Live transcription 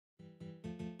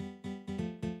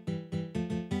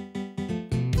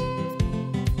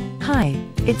Hi,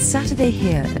 it's Saturday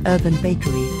here at Urban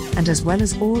Bakery, and as well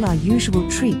as all our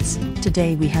usual treats,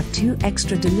 today we have two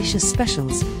extra delicious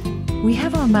specials. We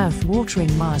have our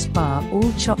mouth-watering Mars bar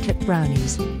all chocolate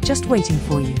brownies, just waiting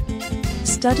for you.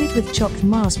 Studded with chopped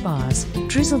Mars bars,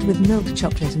 drizzled with milk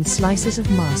chocolate and slices of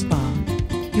Mars bar.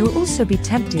 You'll also be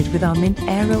tempted with our Mint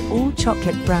Aero all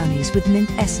chocolate brownies with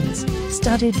mint essence,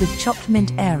 studded with chopped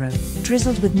mint Aero,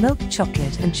 drizzled with milk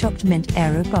chocolate and chopped mint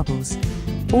Aero bubbles.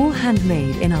 All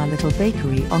handmade in our little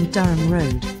bakery on Durham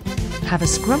Road. Have a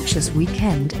scrumptious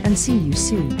weekend and see you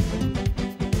soon.